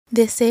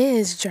This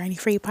is Journey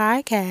Free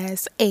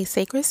Podcast, a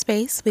sacred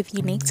space with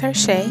Unique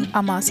Terche,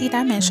 a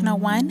multidimensional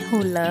one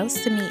who loves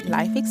to meet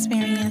life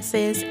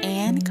experiences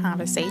and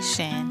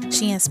conversation.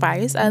 She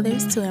inspires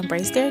others to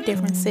embrace their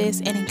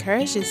differences and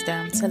encourages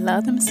them to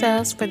love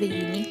themselves for the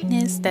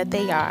uniqueness that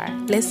they are.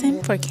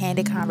 Listen for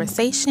candid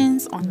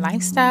conversations on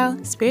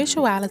lifestyle,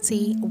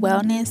 spirituality,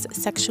 wellness,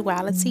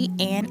 sexuality,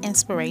 and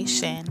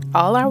inspiration.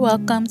 All are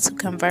welcome to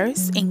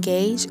converse,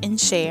 engage, and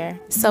share.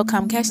 So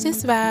come catch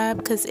this vibe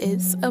because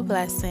it's a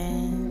blessing.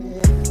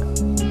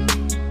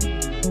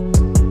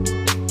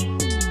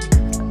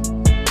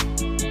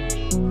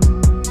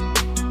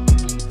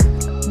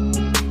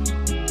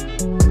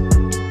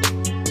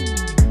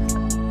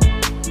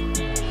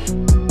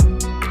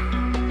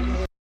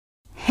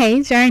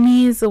 Hey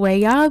Journeys, where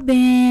y'all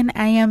been?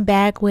 I am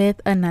back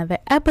with another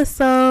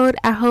episode.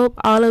 I hope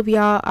all of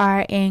y'all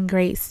are in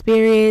great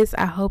spirits.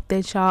 I hope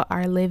that y'all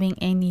are living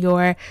in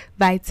your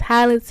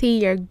vitality,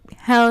 your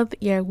health,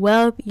 your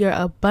wealth, your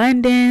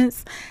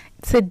abundance.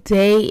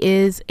 Today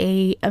is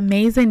an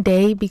amazing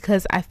day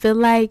because I feel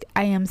like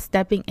I am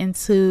stepping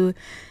into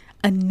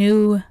a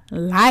new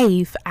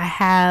life. I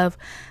have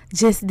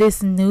just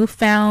this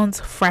newfound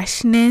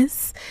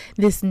freshness,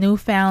 this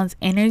newfound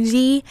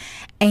energy,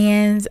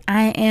 and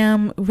I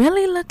am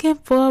really looking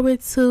forward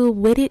to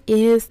what it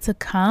is to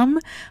come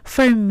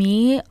for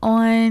me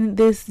on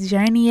this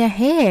journey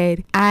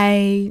ahead.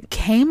 I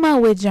came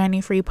up with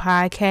Journey Free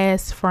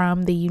Podcast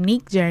from the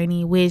Unique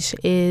Journey, which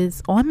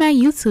is on my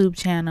YouTube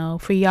channel.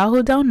 For y'all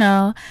who don't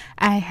know,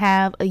 I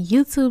have a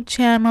YouTube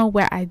channel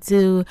where I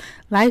do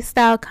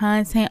lifestyle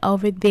content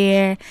over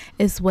there,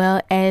 as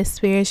well as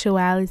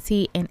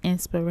spirituality and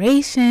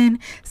inspiration.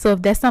 So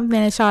if that's something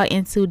that y'all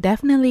into,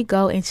 definitely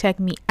go and check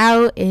me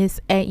out. It's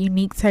at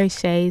Unique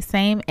Terche,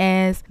 same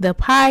as the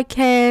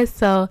podcast.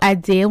 So I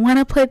did want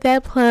to put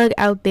that plug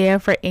out there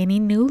for any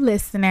new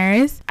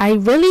listeners. I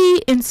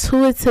really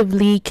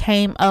intuitively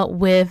came up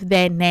with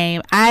that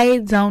name. I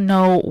don't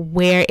know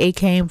where it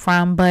came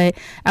from, but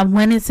I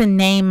wanted to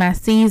name my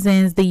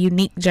seasons the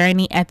Unique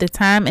Journey at the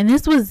time, and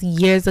this was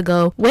years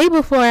ago, way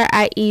before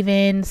I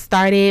even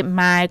started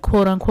my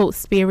quote unquote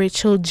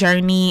spiritual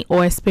journey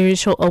or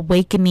spiritual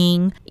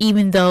awakening,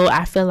 even though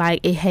I feel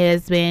like it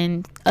has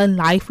been a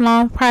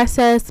lifelong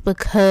process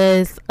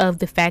because of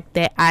the fact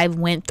that I've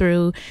went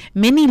through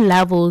many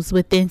levels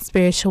within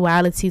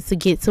spirituality to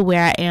get to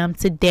where I am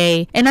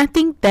today. And I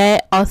think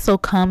that also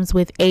comes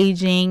with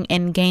aging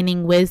and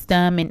gaining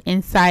wisdom and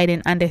insight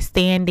and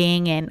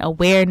understanding and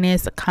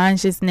awareness,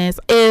 consciousness.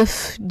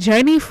 If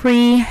Journey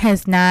Free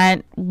has not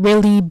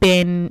really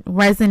been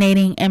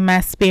resonating in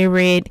my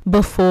spirit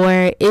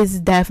before, it's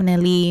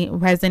definitely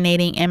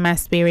resonating in my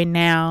spirit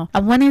now. I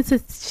wanted to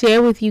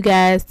share with you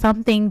guys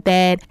something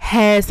that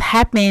has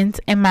happened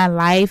in my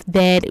life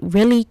that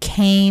really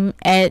came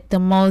at the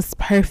most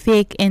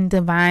perfect and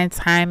divine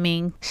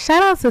timing.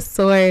 Shout out to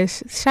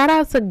Source, shout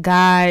out to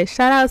God,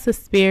 shout out to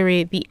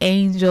Spirit, the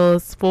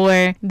angels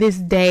for this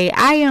day.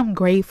 I am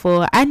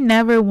grateful. I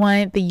never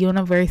want the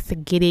universe to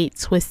get it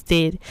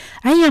twisted.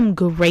 I am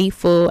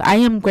grateful. I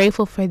am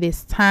grateful for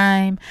this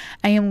time.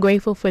 I am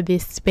grateful for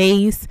this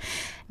space.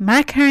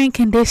 My current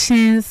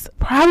conditions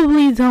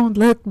probably don't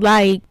look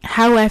like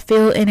how I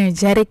feel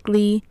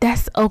energetically.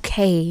 That's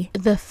okay.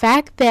 The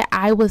fact that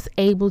I was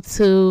able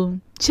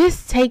to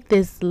just take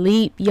this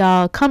leap,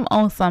 y'all. Come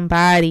on,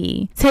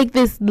 somebody. Take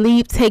this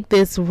leap, take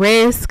this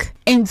risk,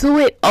 and do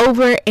it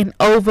over and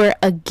over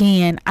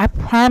again. I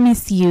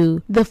promise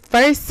you, the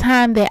first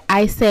time that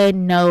I said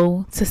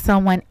no to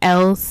someone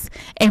else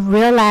and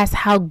realized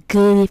how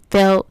good it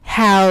felt,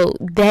 how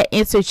that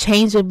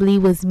interchangeably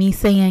was me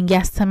saying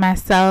yes to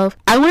myself,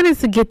 I wanted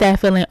to get that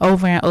feeling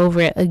over and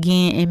over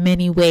again in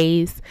many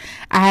ways.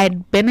 I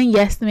had been a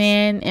yes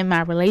man in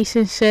my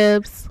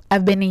relationships.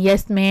 I've been a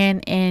yes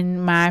man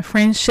in my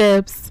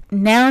friendships.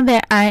 Now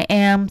that I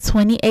am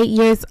 28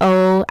 years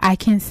old, I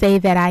can say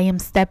that I am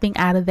stepping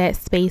out of that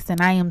space,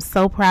 and I am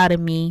so proud of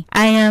me.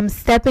 I am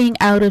stepping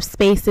out of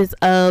spaces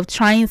of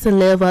trying to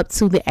live up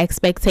to the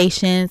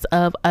expectations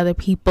of other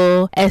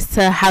people as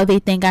to how they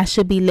think I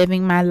should be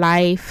living my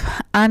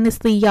life.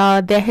 Honestly,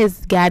 y'all, that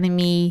has gotten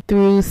me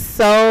through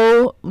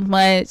so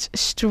much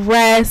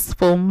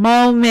stressful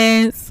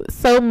moments,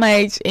 so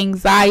much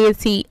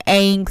anxiety,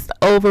 angst,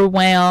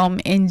 overwhelm,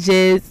 and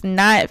just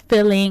not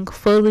feeling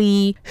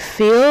fully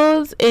filled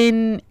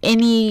in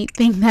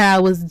anything that I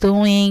was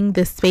doing,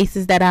 the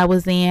spaces that I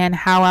was in,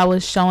 how I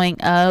was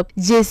showing up,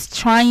 just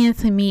trying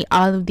to meet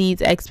all of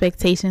these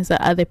expectations of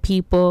other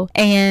people.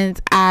 And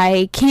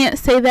I can't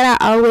say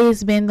that I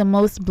always been the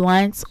most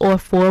blunt or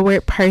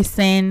forward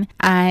person.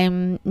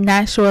 I'm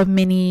not sure of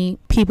many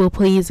people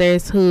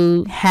pleasers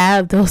who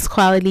have those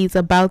qualities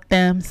about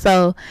them.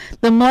 So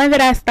the more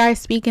that I start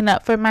speaking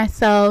up for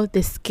myself, the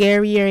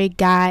scarier it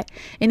got.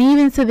 And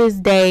even to this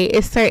day,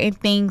 it's certain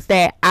things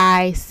that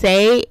I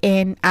say it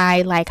and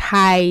I like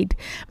hide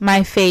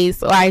my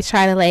face, or I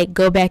try to like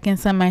go back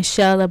into my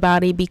shell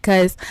about it,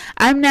 because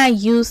I'm not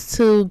used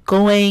to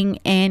going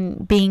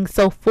and being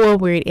so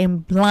forward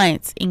and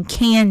blunt and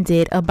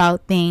candid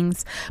about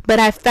things. But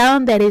I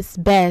found that it's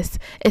best,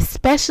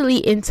 especially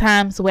in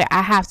times where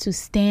I have to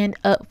stand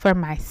up for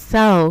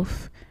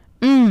myself.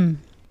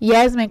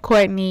 Yasmin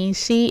Courtney,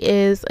 she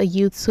is a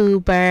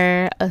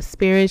YouTuber, a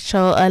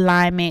spiritual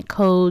alignment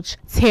coach,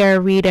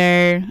 tarot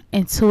reader,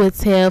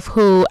 intuitive,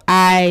 who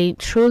I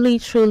truly,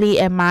 truly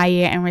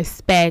admire and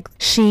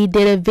respect. She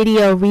did a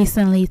video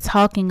recently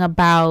talking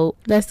about,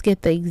 let's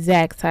get the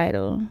exact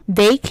title,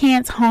 "They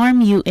Can't Harm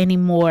You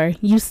Anymore.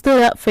 You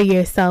Stood Up for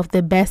Yourself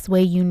the Best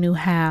Way You Knew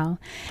How."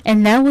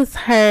 And that was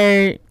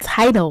her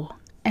title.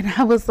 And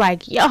I was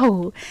like,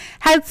 yo,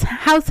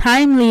 how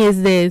timely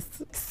is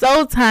this?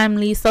 So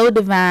timely, so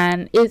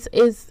divine.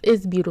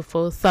 It's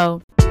beautiful.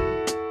 So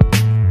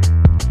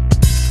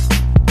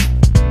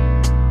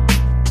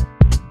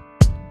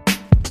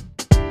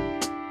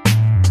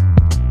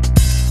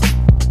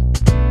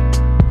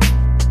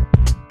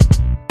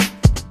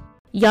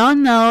y'all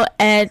know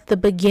at the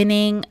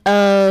beginning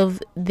of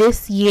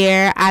this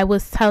year, I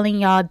was telling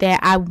y'all that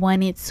I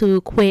wanted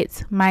to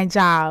quit my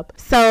job.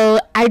 So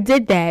I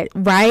did that,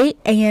 right?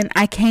 And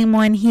I came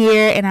on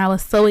here and I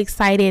was so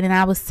excited, and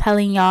I was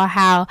telling y'all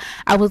how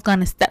I was going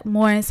to step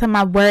more into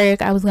my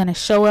work. I was going to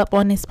show up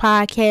on this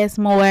podcast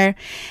more.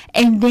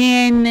 And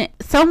then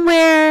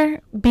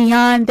somewhere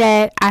beyond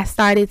that, I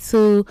started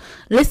to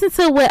listen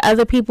to what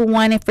other people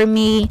wanted for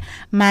me.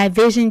 My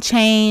vision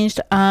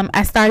changed.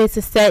 I started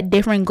to set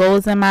different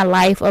goals in my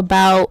life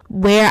about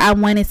where I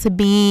wanted to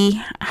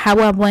be, how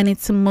I wanted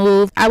to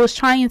move. I was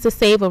trying to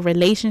save a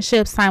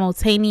relationship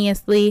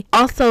simultaneously,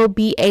 also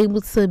be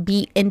able to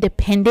be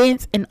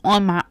independent and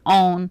on my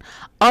own,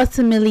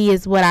 ultimately,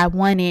 is what I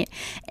wanted.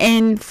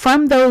 And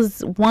from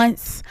those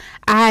wants,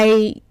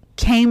 I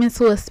came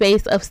into a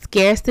space of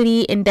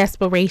scarcity and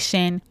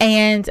desperation,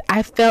 and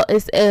I felt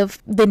as if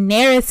the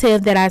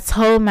narrative that I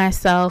told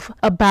myself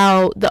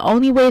about the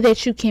only way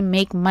that you can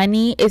make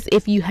money is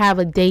if you have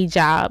a day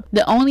job.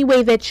 The only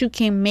way that you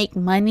can make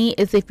money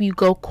is if you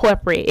go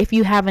corporate, if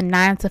you have a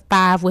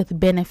 9-to-5 with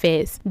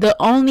benefits. The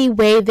only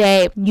way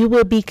that you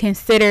will be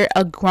considered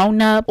a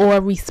grown-up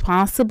or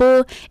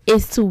responsible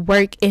is to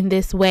work in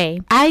this way.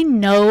 I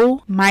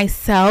know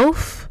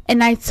myself,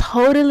 and I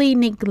totally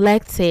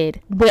neglected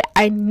what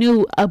I knew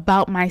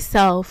about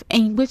myself.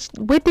 And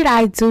what did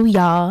I do,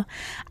 y'all?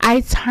 I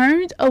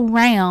turned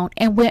around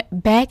and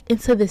went back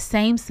into the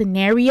same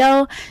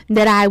scenario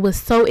that I was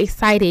so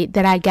excited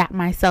that I got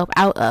myself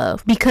out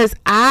of, because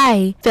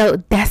I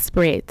felt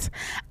desperate.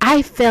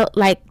 I felt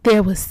like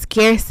there was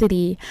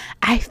scarcity.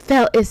 I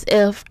felt as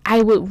if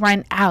I would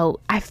run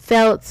out. I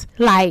felt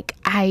like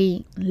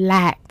I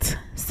lacked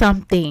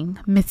something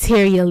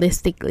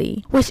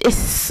materialistically, which is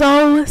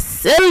so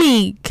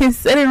silly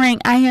considering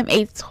I am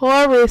a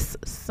Taurus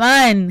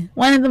sun,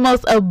 one of the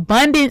most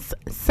abundant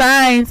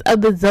signs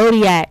of the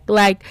zodiac.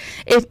 Like,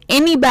 if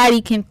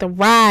anybody can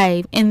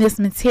thrive in this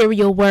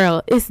material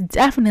world, it's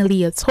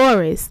definitely a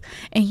Taurus,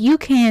 and you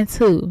can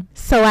too.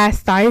 So I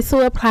started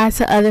to apply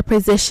to other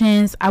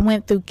positions. I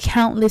went through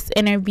countless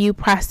interview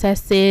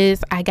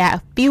processes. I got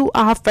a few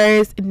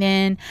offers, and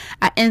then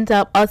I ended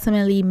up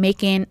ultimately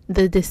making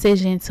the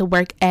decision to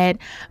work at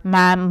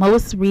my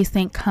most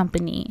recent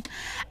company.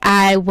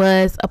 I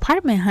was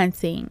apartment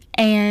hunting,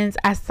 and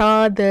I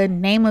saw the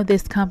name of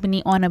this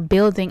company on a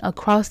building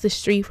across the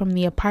street from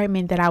the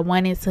apartment that I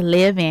wanted to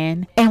live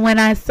in. And when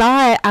I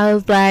saw it, I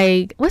was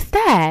like, what's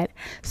that?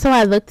 So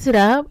I looked it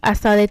up. I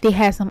saw that they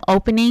had some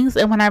openings,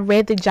 and when I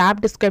read the job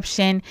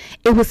description,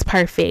 it was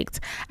perfect.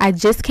 I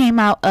just came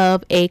out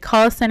of a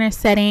call center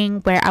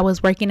setting where I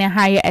was working in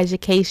higher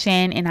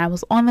education, and I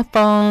was on the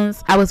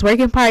phones. I was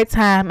working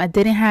part-time. I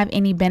didn't have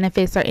any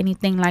benefits or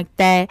anything like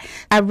that.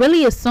 I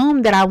really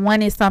assumed that I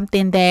wanted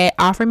something that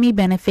offered me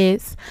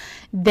benefits,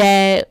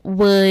 that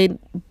would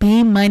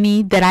be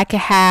money that I could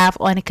have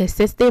on a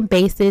consistent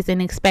basis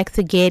and expect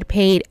to get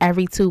paid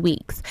every 2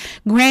 weeks.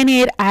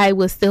 Granted, I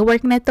was still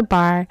working at the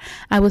bar.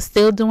 I was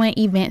still doing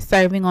event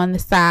serving on the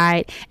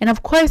side. And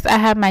of course, I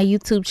have my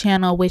YouTube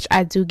channel, which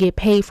I do get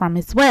paid from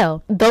as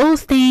well.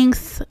 Those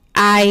things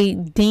I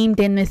deemed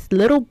in this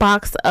little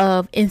box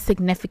of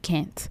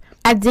insignificant.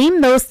 I deem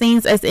those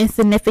things as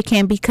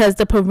insignificant because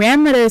the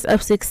parameters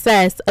of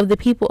success of the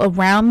people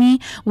around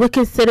me would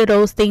consider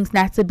those things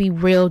not to be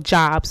real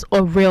jobs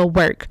or real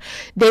work.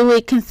 They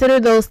would consider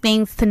those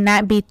things to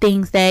not be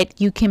things that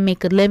you can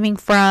make a living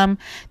from,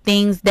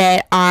 things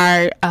that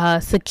are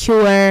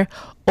secure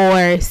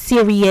or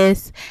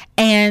serious.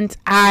 And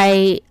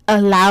I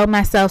allowed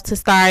myself to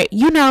start,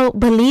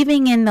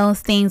 believing in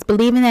those things,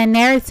 believing that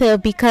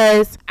narrative,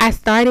 because I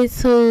started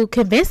to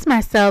convince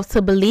myself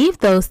to believe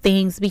those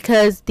things,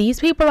 because these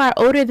people are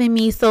older than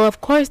me. So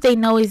of course they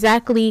know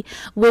exactly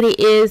what it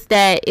is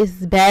that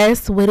is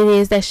best, what it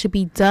is that should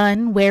be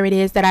done, where it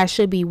is that I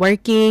should be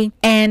working,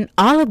 and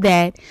all of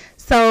that.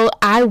 So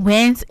I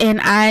went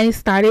and I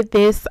started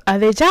this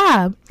other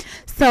job.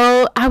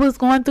 So I was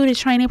going through the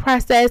training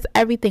process.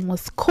 Everything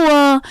was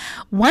cool.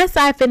 Once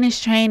I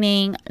finished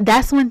training,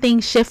 that's when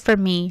things shift for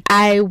me.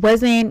 I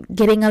wasn't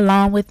getting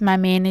along with my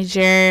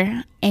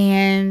manager,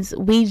 and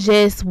we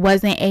just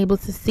wasn't able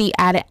to see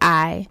eye to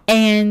eye.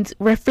 And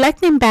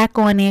reflecting back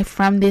on it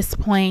from this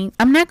point,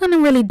 I'm not going to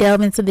really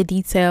delve into the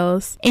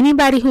details.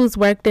 Anybody who's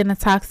worked in a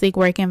toxic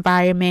work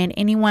environment,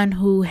 anyone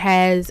who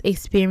has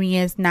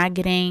experienced not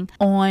getting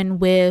on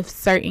with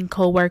certain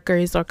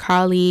coworkers or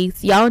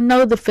colleagues, y'all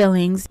know the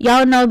feelings.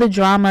 Y'all know the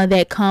drama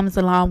that comes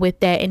along with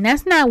that. And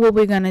that's not what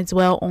we're going to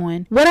dwell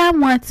on. What I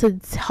want to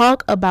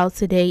talk about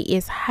today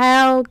is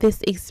how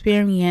this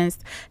experience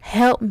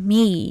helped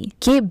me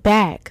get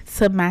back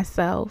to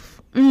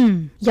myself.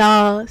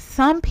 Y'all,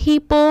 some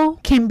people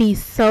can be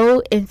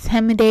so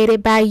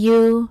intimidated by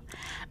you,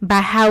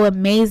 by how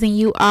amazing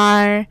you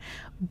are,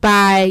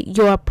 by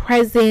your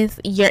presence,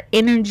 your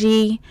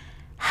energy,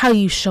 how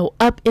you show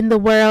up in the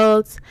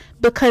world,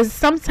 because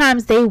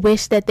sometimes they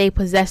wish that they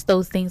possess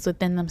those things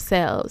within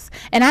themselves.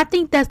 And I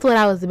think that's what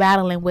I was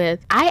battling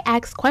with. I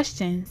ask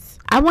questions.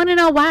 I want to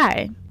know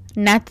why.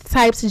 Not the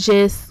type to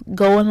just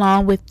go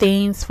along with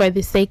things for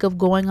the sake of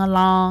going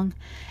along.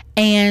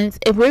 And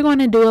if we're going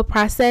to do a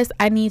process,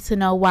 I need to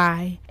know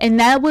why. And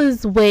that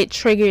was what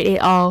triggered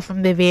it all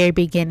from the very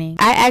beginning.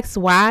 I asked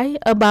why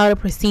about a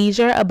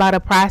procedure, about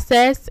a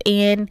process,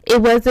 and it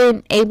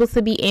wasn't able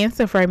to be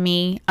answered for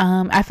me.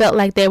 I felt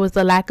like there was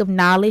a lack of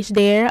knowledge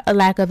there, a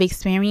lack of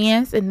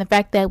experience, and the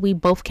fact that we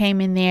both came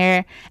in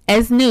there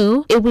as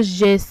new, it was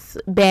just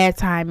bad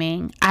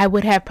timing. I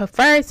would have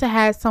preferred to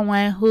have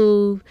someone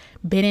who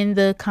been in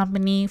the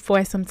company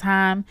for some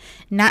time,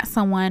 not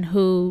someone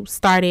who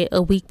started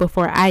a week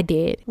before I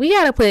did. We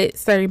got to put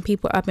certain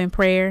people up in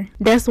prayer.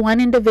 There's one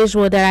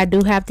individual that I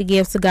do have to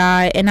give to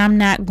God, and I'm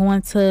not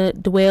going to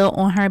dwell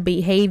on her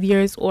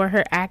behaviors or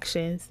her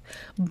actions.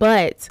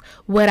 But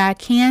what I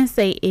can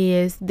say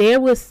is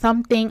there was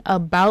something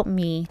about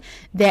me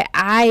that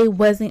I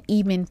wasn't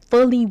even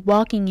fully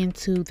walking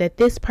into that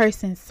this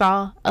person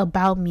saw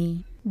about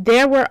me.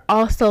 There were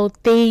also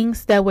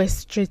things that were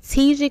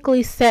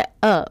strategically set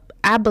up,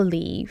 I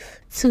believe,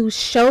 to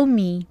show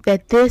me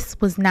that this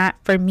was not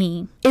for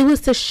me. It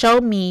was to show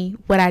me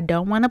what I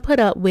don't want to put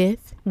up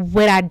with,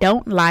 what I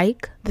don't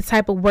like, the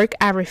type of work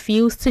I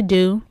refuse to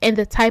do, and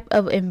the type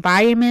of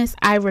environments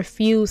I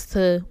refuse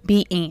to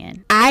be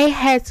in. I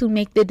had to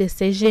make the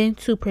decision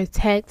to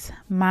protect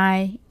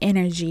my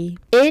energy.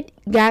 It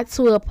got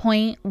to a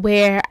point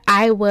where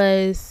I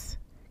was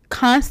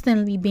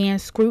constantly being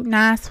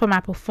scrutinized for my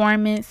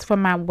performance, for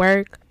my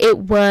work. It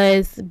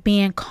was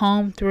being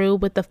combed through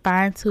with a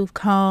fine-tooth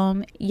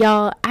comb.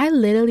 Y'all, I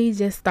literally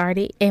just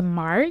started in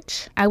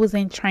March. I was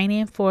in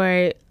training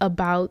for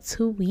about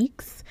 2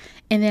 weeks,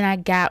 and then I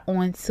got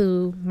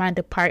onto my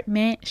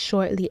department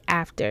shortly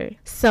after.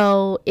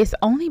 So it's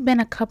only been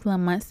a couple of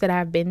months that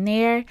I've been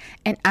there,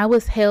 and I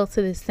was held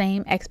to the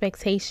same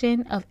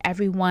expectation of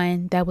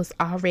everyone that was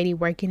already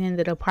working in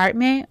the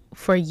department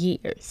for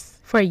years.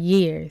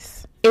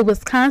 It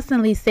was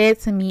constantly said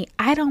to me,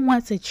 I don't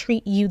want to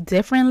treat you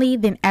differently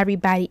than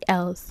everybody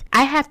else.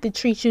 I have to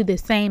treat you the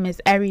same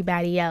as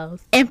everybody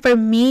else. And for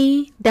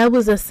me, that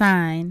was a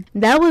sign.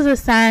 That was a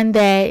sign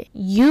that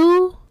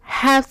you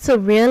have to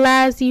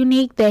realize,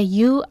 Unique, that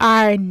you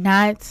are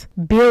not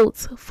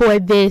built for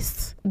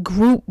this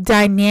group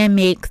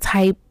dynamic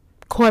type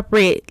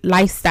corporate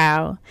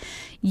lifestyle.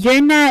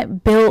 You're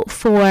not built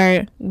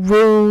for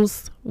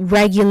rules,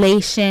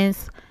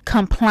 regulations,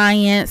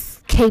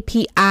 compliance,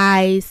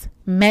 KPIs,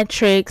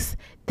 metrics.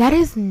 That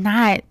is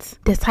not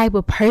the type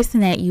of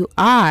person that you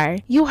are.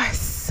 You are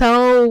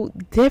so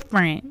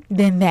different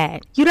than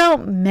that. You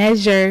don't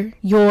measure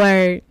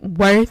your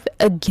worth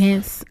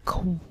against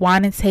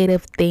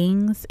quantitative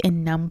things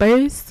and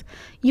numbers.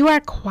 You are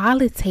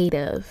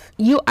qualitative.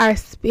 You are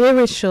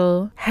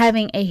spiritual,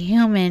 having a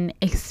human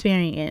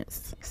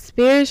experience.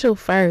 Spiritual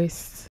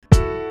first.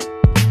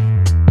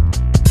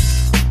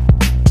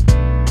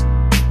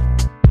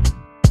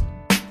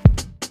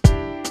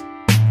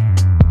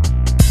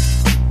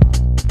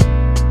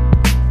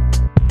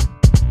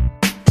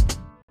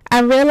 I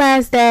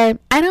realized that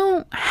I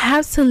don't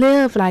have to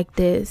live like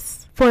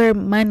this for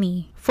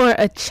money, for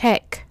a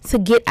check, to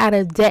get out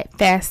of debt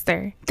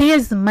faster.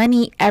 There's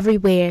money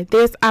everywhere.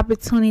 There's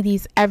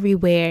opportunities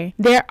everywhere.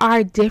 There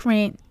are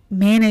different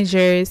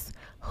managers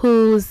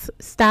whose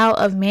style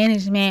of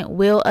management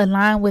will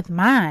align with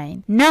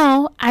mine.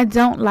 No, I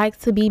don't like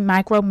to be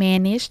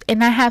micromanaged,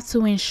 and I have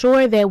to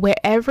ensure that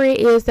wherever it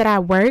is that I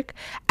work,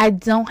 I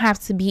don't have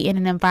to be in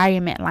an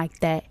environment like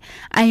that.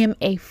 I am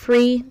a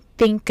free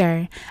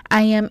thinker.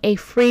 I am a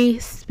free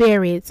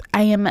spirit.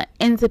 I am an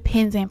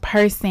independent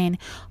person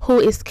who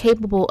is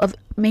capable of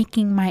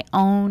making my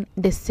own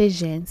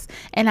decisions.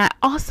 And I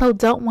also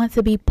don't want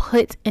to be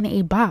put in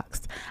a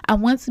box. I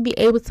want to be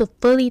able to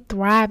fully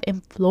thrive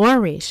and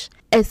flourish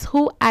as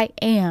who I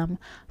am,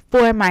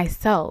 for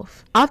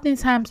myself.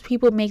 Oftentimes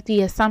people make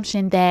the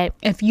assumption that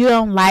if you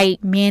don't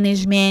like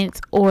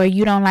management, or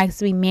you don't like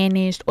to be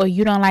managed, or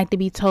you don't like to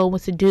be told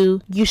what to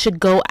do, you should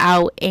go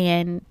out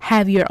and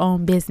have your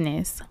own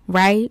business,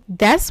 right?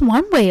 That's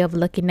one way of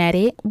looking at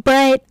it,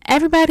 but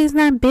everybody's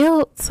not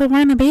built to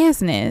run a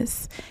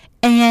business.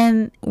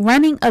 And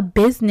running a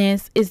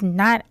business is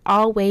not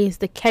always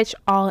the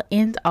catch-all,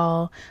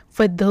 end-all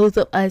for those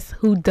of us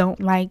who don't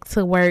like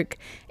to work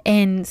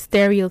in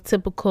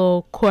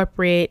stereotypical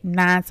corporate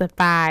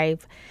 9-to-5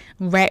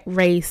 rat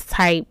race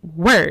type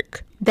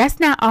work. That's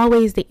not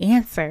always the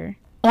answer.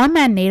 On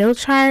my natal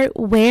chart,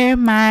 where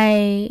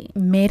my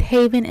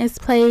midheaven is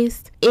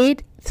placed,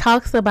 it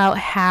talks about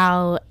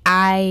how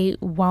I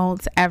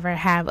won't ever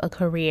have a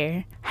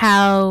career,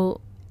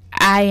 how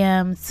I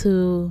am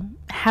to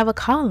have a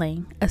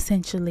calling,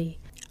 essentially.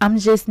 I'm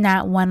just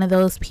not one of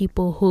those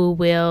people who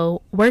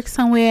will work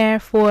somewhere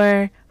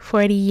for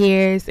 40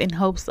 years in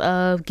hopes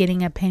of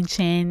getting a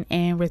pension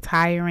and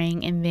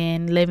retiring and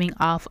then living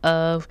off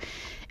of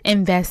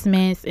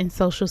investments in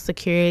Social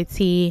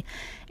Security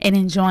and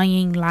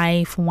enjoying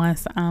life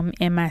once I'm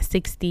in my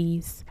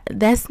 60s.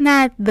 That's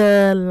not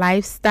the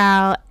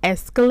lifestyle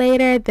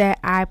escalator that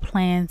I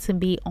plan to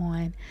be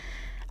on.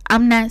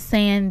 I'm not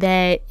saying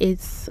that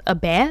it's a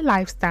bad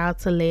lifestyle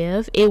to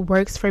live. It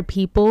works for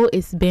people.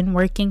 It's been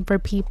working for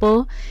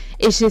people.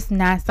 It's just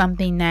not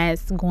something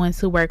that's going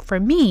to work for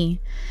me.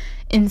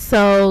 And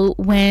so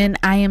when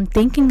I am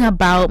thinking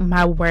about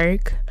my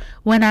work,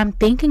 when I'm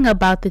thinking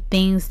about the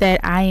things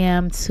that I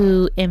am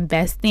to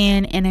invest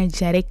in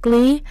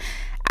energetically,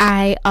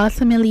 I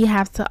ultimately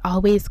have to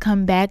always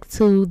come back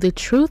to the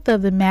truth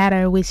of the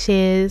matter, which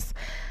is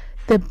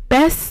the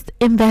best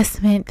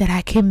investment that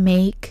I can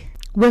make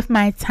with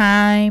my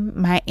time,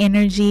 my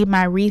energy,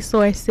 my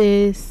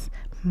resources,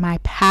 my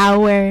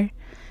power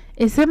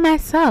is in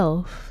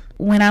myself.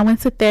 When I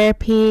went to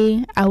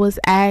therapy, I was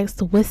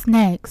asked, what's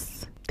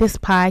next? This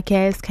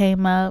podcast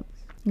came up.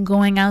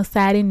 Going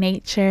outside in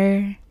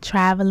nature,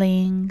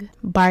 traveling,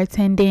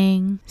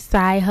 bartending,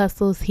 side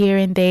hustles here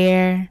and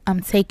there.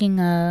 I'm taking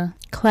a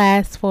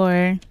class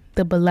for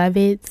the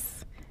beloveds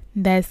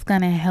that's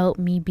gonna help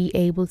me be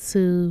able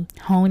to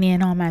hone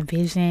in on my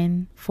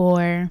vision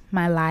for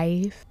my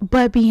life.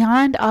 But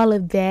beyond all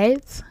of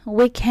that,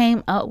 what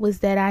came up was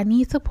that I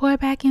need to pour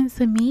back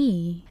into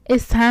me.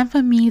 It's time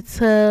for me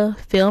to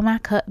fill my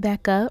cup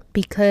back up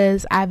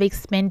because I've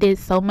expended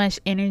so much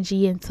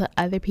energy into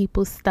other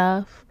people's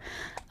stuff,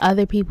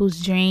 other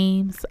people's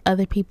dreams,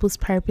 other people's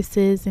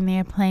purposes and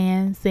their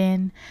plans,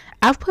 and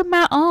I've put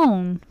my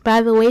own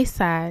by the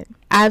wayside.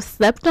 I've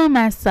slept on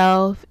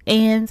myself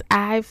and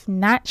I've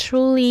not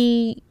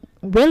truly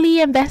really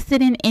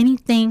invested in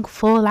anything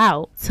full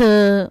out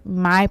to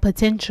my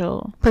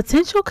potential.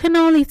 Potential can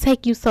only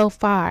take you so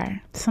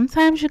far.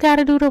 Sometimes you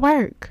gotta do the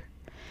work.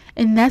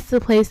 And that's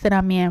the place that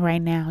I'm in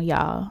right now,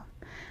 y'all.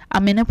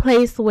 I'm in a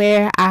place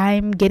where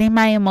I'm getting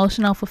my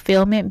emotional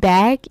fulfillment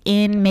back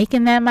and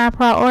making that my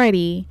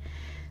priority.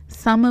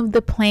 Some of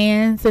the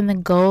plans and the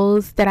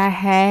goals that I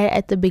had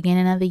at the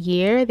beginning of the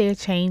year, they're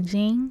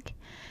changing.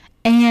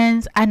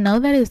 And I know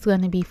that it's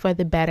going to be for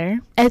the better.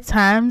 At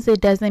times,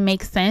 it doesn't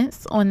make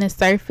sense on the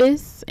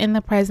surface in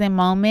the present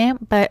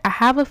moment. But I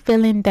have a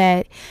feeling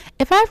that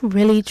if I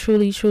really,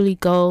 truly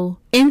go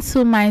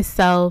into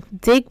myself,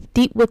 dig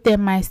deep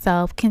within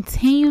myself,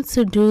 continue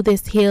to do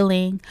this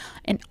healing,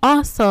 and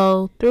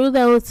also through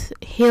those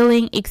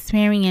healing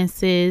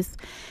experiences,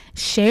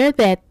 share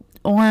that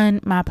on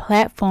my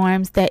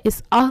platforms, that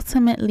is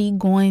ultimately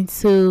going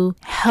to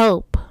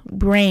help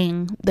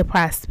bring the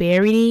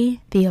prosperity,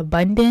 the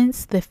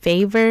abundance, the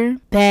favor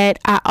that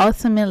I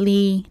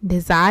ultimately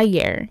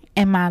desire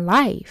in my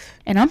life.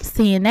 And I'm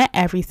seeing that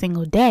every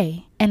single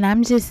day. And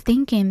I'm just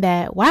thinking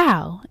that,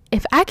 wow,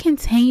 if I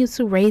continue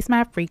to raise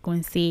my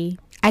frequency,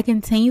 I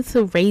continue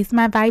to raise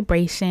my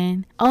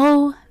vibration,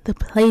 oh, the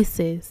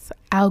places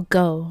I'll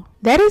go.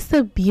 That is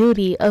the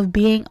beauty of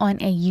being on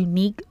a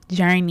unique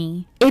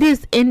journey. It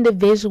is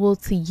individual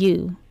to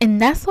you.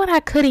 And that's what I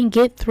couldn't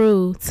get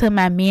through to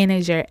my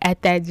manager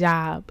at that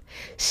job.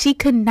 She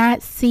could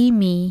not see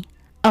me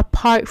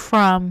apart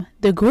from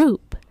the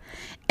group.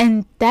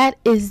 And that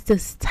is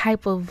this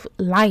type of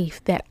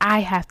life that I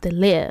have to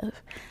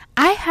live.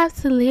 I have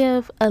to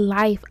live a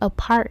life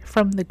apart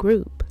from the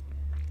group.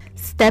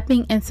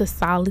 Stepping into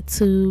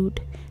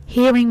solitude,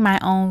 hearing my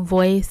own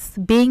voice,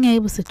 being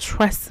able to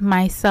trust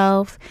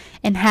myself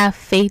and have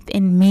faith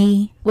in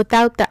me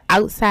without the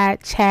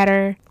outside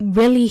chatter,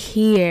 really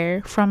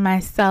hear from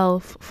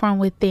myself from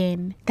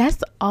within.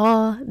 That's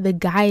all the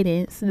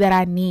guidance that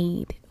I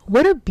need.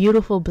 What a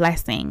beautiful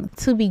blessing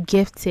to be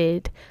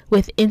gifted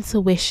with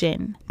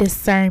intuition,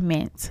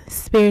 discernment,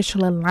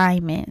 spiritual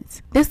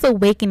alignment. This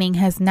awakening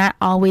has not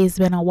always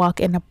been a walk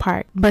in the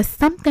park, but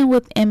something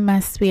within my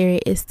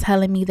spirit is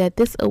telling me that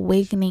this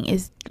awakening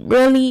is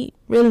really,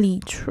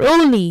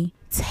 truly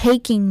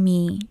taking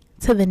me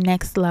to the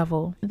next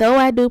level. Though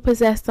I do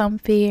possess some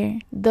fear,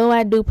 though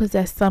I do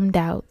possess some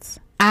doubts,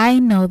 I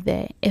know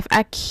that if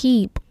I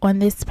keep on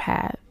this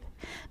path,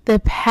 the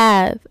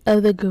path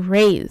of the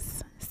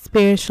grace,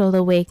 spiritual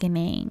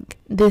awakening,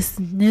 this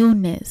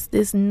newness,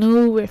 this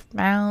new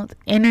refound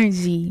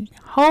energy.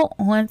 Hold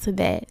on to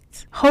that.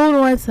 Hold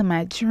on to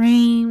my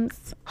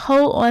dreams.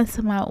 Hold on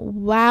to my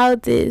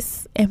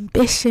wildest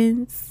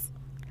ambitions.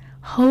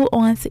 Hold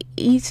on to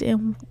each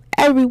and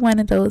every one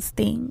of those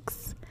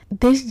things.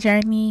 This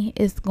journey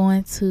is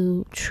going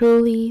to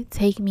truly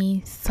take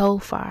me so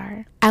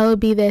far. I will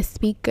be that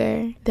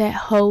speaker, that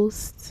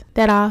host,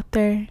 that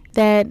author,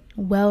 that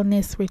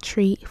wellness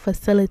retreat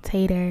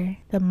facilitator,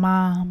 the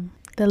mom,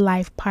 the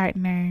life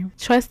partner,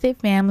 trusted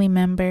family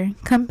member,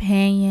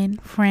 companion,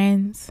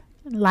 friends,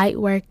 light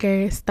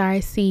worker,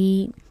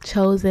 starseed,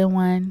 chosen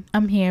one.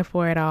 I'm here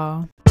for it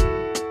all.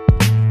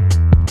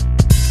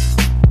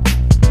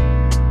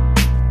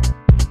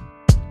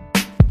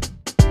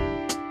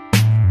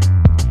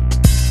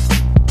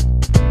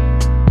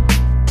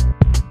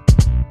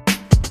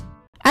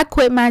 I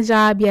quit my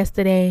job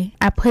yesterday.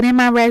 I put in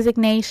my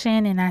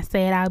resignation and I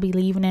said I'll be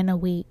leaving in a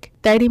week.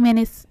 30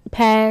 minutes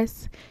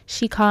passed.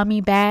 She called me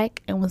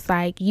back and was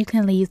like, you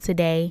can leave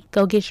today.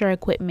 Go get your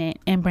equipment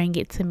and bring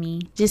it to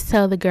me. Just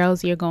tell the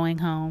girls you're going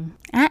home.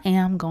 I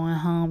am going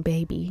home,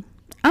 baby.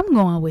 I'm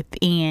going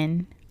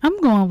within. I'm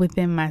going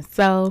within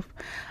myself.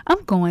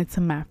 I'm going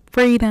to my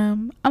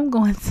freedom. I'm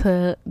going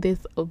to this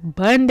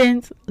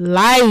abundant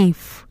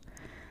life.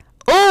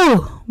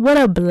 Oh, what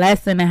a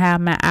blessing to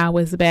have my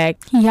hours back.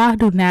 Y'all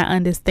do not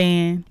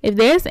understand. If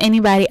there's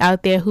anybody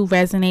out there who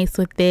resonates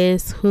with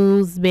this,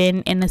 who's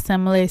been in a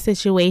similar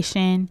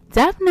situation,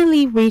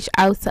 definitely reach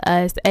out to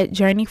us at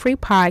Journey Free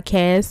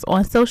Podcast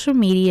on social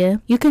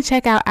media. You can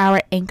check out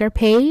our Anchor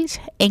page,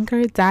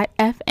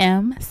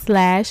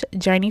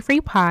 anchor.fm/Journey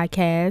Free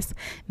Podcast.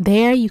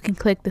 There you can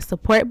click the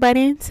support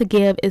button to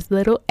give as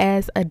little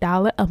as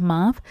 $1 a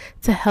month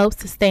to help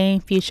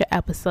sustain future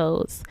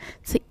episodes.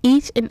 To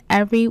each and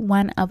every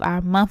one of our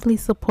monthly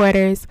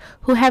supporters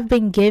who have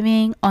been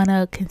giving on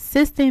a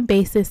consistent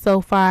basis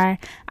so far,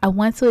 I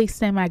want to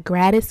extend my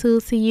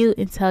gratitude to you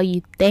and tell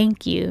you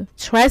thank you.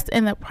 Trust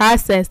in the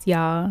process,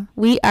 y'all.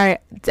 We are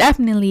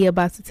definitely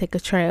about to take a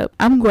trip.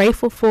 I'm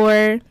grateful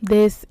for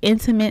this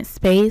intimate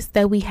space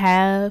that we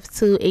have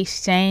to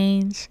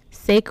exchange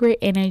sacred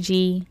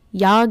energy.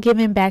 Y'all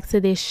giving back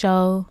to this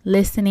show,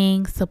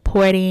 listening,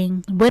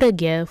 supporting. What a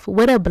gift.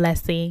 What a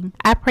blessing.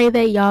 I pray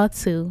that y'all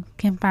too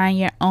can find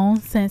your own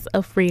sense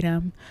of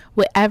freedom,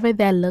 whatever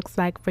that looks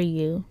like for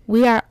you.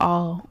 We are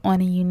all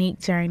on a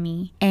unique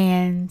journey,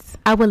 and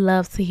I would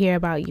love to hear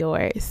about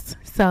yours.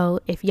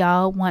 So if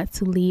y'all want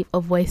to leave a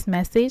voice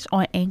message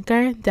on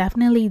Anchor,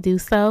 definitely do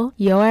so.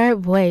 Your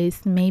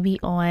voice may be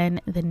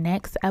on the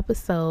next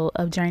episode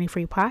of Journey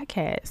Free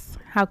Podcast.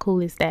 How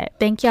cool is that?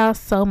 Thank y'all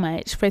so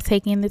much for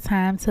taking the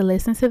time to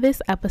listen to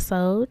this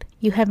episode.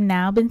 You have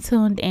now been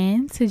tuned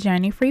in to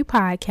Journey Free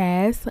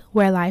Podcast,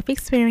 where life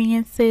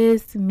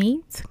experiences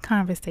meet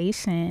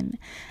conversation.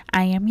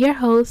 I am your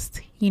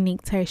host,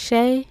 Unique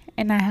Terche,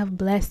 and I have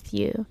blessed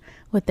you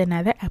with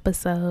another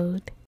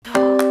episode.